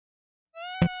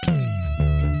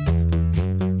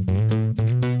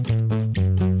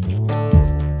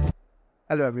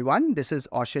Hello everyone, this is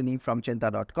Oshani from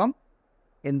Cheenta.com.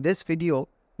 In this video,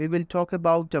 we will talk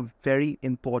about a very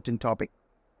important topic.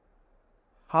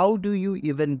 How do you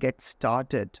even get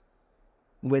started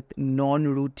with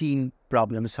non-routine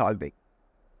problem solving?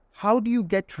 How do you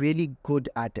get really good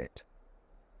at it?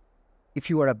 If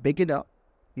you are a beginner,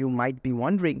 you might be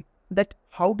wondering that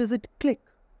how does it click?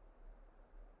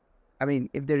 I mean,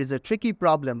 if there is a tricky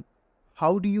problem,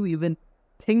 how do you even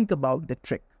think about the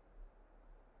trick?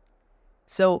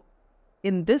 So,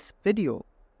 in this video,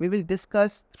 we will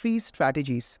discuss 3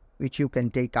 strategies which you can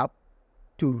take up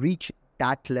to reach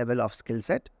that level of skill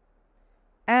set.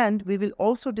 And we will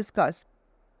also discuss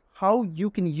how you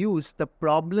can use the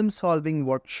problem-solving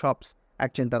workshops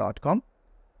at Cheenta.com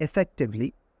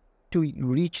effectively to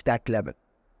reach that level.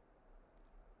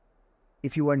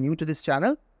 If you are new to this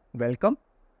channel, welcome.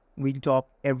 We talk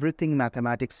everything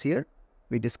mathematics here.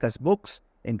 We discuss books,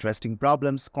 interesting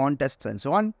problems, contests, and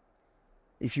so on.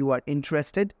 If you are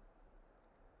interested,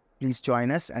 please join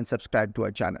us and subscribe to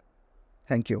our channel.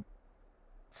 Thank you.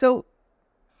 So,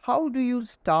 how do you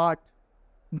start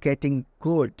getting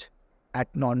good at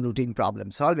non-routine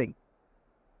problem solving?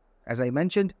 As I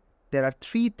mentioned, there are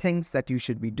 3 things that you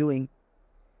should be doing.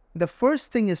 The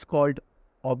first thing is called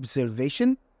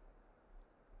observation.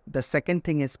 The second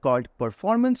thing is called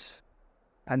performance.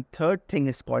 And third thing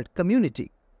is called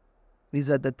community. These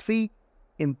are the 3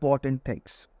 important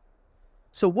things.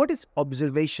 So what is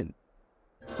observation?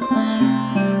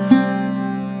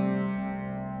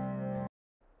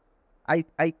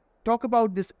 I talk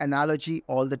about this analogy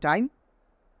all the time.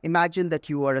 Imagine that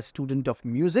you are a student of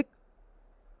music.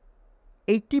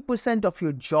 80% of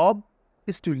your job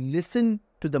is to listen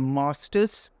to the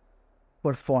masters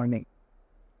performing.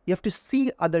 You have to see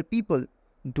other people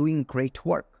doing great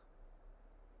work.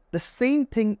 The same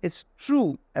thing is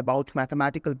true about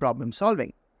mathematical problem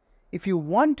solving. If you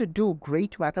want to do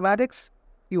great mathematics,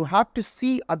 you have to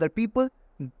see other people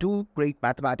do great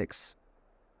mathematics.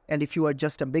 And if you are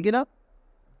just a beginner,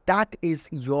 that is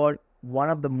one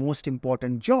of the most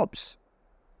important jobs,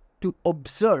 to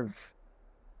observe.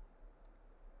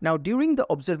 Now, during the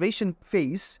observation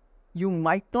phase, you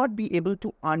might not be able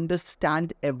to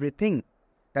understand everything.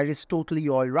 That is totally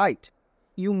all right.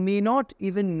 You may not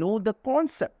even know the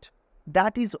concept.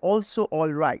 That is also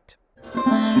all right.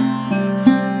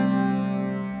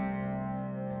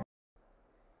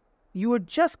 You are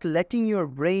just letting your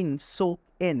brain soak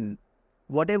in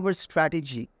whatever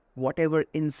strategy, whatever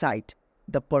insight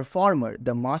the performer,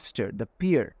 the master, the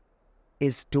peer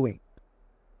is doing.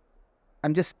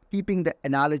 I'm just keeping the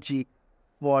analogy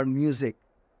for music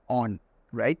on,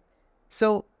 right?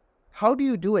 So how do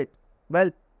you do it?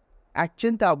 Well, at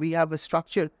Cheenta, we have a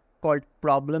structure called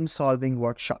problem-solving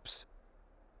workshops.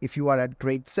 If you are at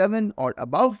grade 7 or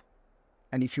above,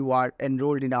 and if you are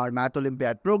enrolled in our Math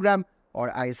Olympiad program or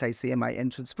ISI-CMI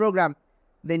Entrance program,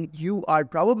 then you are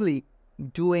probably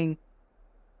doing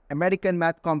American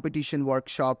Math Competition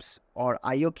workshops or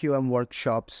IOQM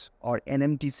workshops or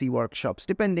NMTC workshops,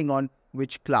 depending on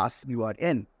which class you are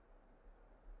in.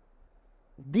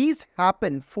 These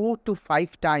happen 4 to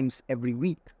 5 times every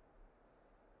week.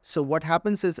 So what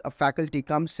happens is a faculty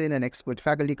comes in, an expert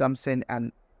faculty comes in,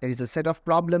 and there is a set of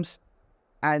problems,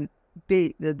 and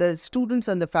the students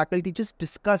and the faculty just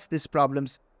discuss these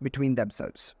problems between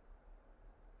themselves.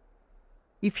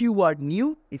 If you are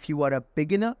new, if you are a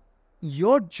beginner,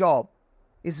 your job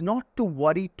is not to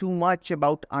worry too much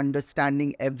about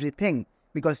understanding everything,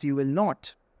 because you will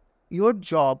not. Your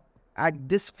job at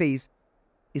this phase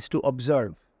is to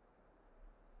observe.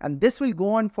 And this will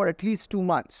go on for at least 2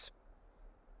 months.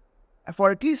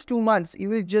 For at least 2 months, you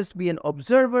will just be an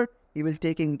observer. You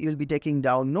will be taking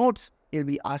down notes. You'll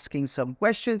be asking some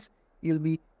questions. You'll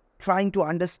be trying to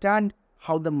understand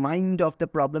how the mind of the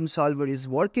problem solver is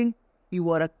working. You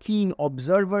are a keen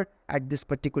observer at this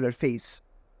particular phase.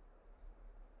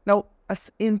 Now,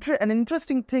 an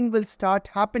interesting thing will start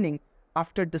happening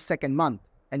after the 2nd month,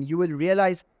 and you will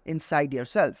realize inside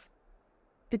yourself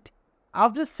that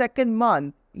after the 2nd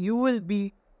month, you will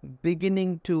be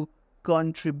beginning to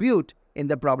contribute in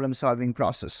the problem-solving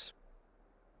process.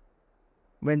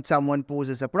 When someone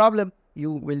poses a problem,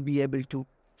 you will be able to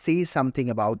say something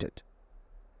about it.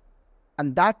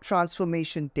 And that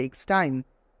transformation takes time.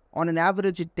 On an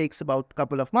average, it takes about a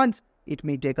couple of months. It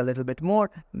may take a little bit more,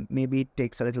 maybe it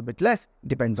takes a little bit less,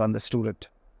 depends on the student.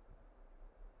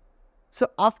 So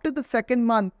after the 2nd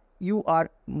month, you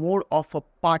are more of a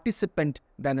participant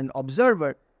than an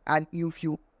observer. And if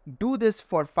you do this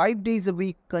for 5 days a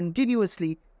week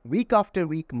continuously, week after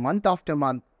week, month after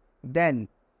month, then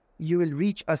you will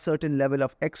reach a certain level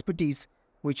of expertise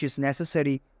which is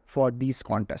necessary for these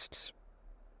contests.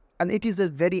 And it is a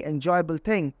very enjoyable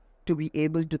thing to be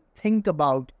able to think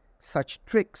about such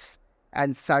tricks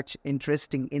and such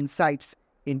interesting insights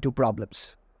into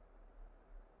problems.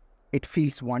 It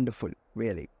feels wonderful,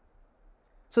 really.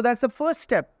 So that's the first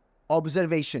step,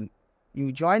 observation.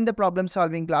 You join the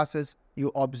problem-solving classes,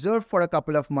 you observe for a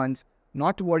couple of months,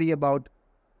 not worry about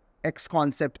X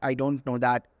concept, I don't know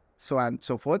that, so on and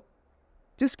so forth.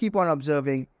 Just keep on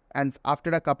observing, and after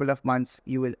a couple of months,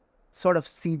 you will sort of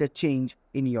see the change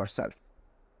in yourself.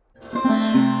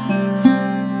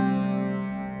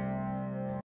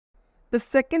 The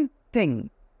second thing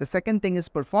is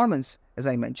performance, as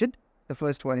I mentioned. The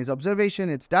first one is observation,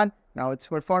 it's done. Now it's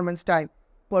performance time.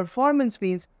 Performance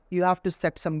means you have to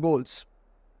set some goals.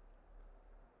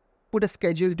 Put a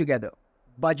schedule together.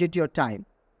 Budget your time.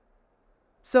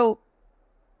 So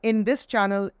in this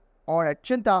channel or at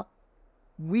Cheenta,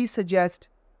 we suggest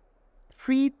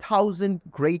 3,000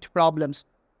 great problems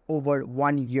over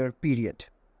 1 year period.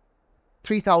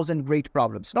 3,000 great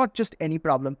problems, not just any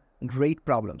problem, great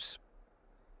problems.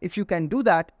 If you can do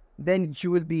that, then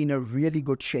you will be in a really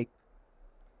good shape.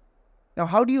 Now,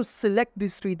 how do you select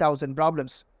these 3,000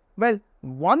 problems? Well,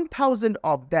 1,000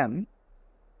 of them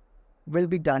will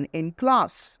be done in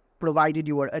class, provided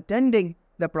you are attending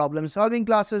the problem-solving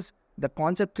classes, the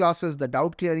concept classes, the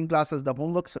doubt-clearing classes, the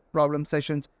homework problem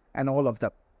sessions, and all of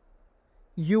them.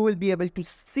 You will be able to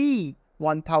see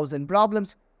 1,000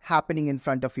 problems happening in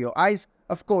front of your eyes.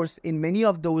 Of course, in many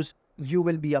of those, you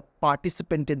will be a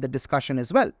participant in the discussion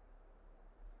as well.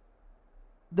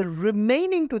 The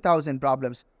remaining 2,000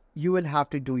 problems, you will have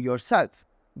to do yourself.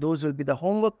 Those will be the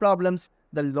homework problems,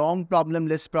 the long problem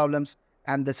list problems,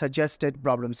 and the suggested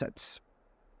problem sets.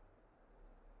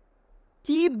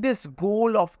 Keep this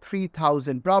goal of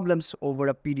 3,000 problems over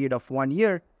a period of 1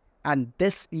 year, and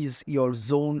this is your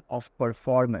zone of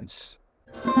performance.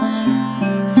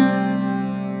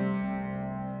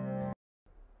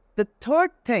 The third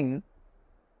thing,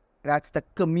 that's the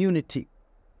community.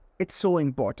 It's so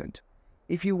important.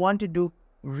 If you want to do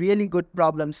really good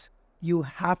problems, you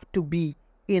have to be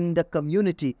in the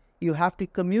community. You have to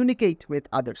communicate with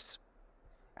others.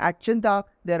 At Cheenta,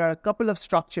 there are a couple of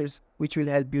structures which will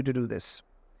help you to do this.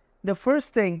 The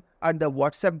first thing are the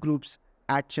WhatsApp groups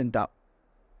at Cheenta.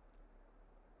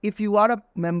 If you are a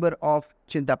member of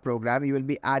Cheenta program, you will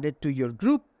be added to your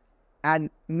group,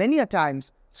 and many a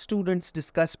times students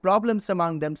discuss problems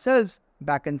among themselves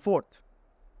back and forth.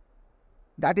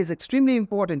 That is extremely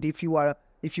important. If you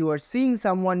are seeing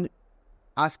someone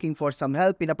asking for some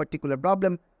help in a particular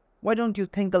problem, why don't you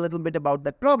think a little bit about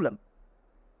that problem?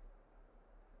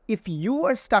 If you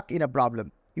are stuck in a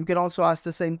problem, you can also ask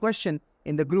the same question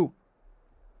in the group.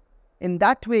 In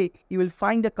that way, you will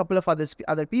find a couple of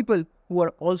other people who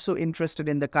are also interested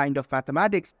in the kind of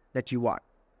mathematics that you are.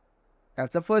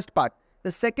 That's the first part.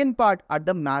 The second part are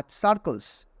the math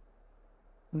circles.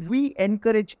 We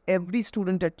encourage every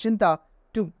student at Cheenta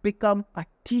to become a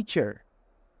teacher.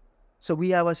 So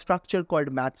we have a structure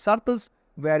called math circles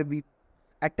where we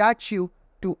attach you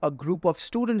to a group of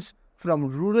students from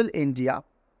rural India.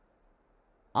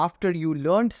 After you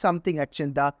learned something at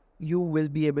Cheenta, you will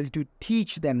be able to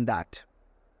teach them that.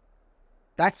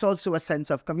 That's also a sense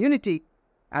of community,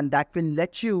 and that will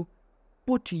let you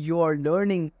put your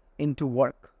learning into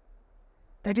work.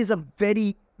 That is a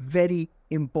very, very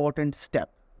important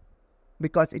step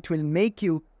because it will make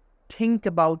you think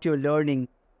about your learning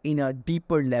in a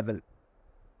deeper level.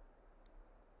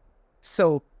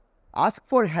 So ask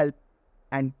for help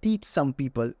and teach some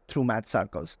people through math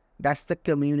circles. That's the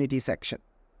community section.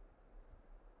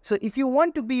 So if you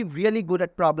want to be really good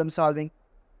at problem solving,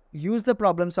 use the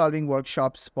problem solving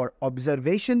workshops for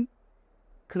observation,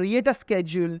 create a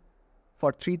schedule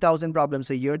for 3,000 problems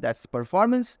a year, that's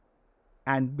performance,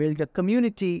 and build a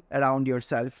community around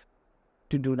yourself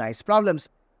to do nice problems.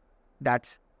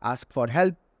 That's ask for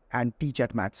help and teach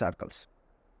at math circles.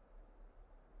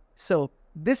 So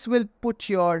this will put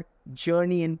your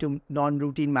journey into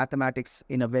non-routine mathematics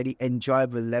in a very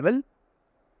enjoyable level.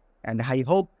 And I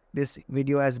hope this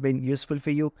video has been useful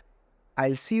for you.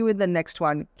 I'll see you in the next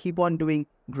one. Keep on doing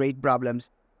great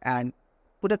problems and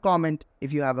put a comment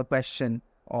if you have a question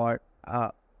or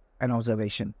an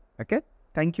observation. Okay?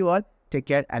 Thank you all. Take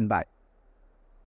care and bye.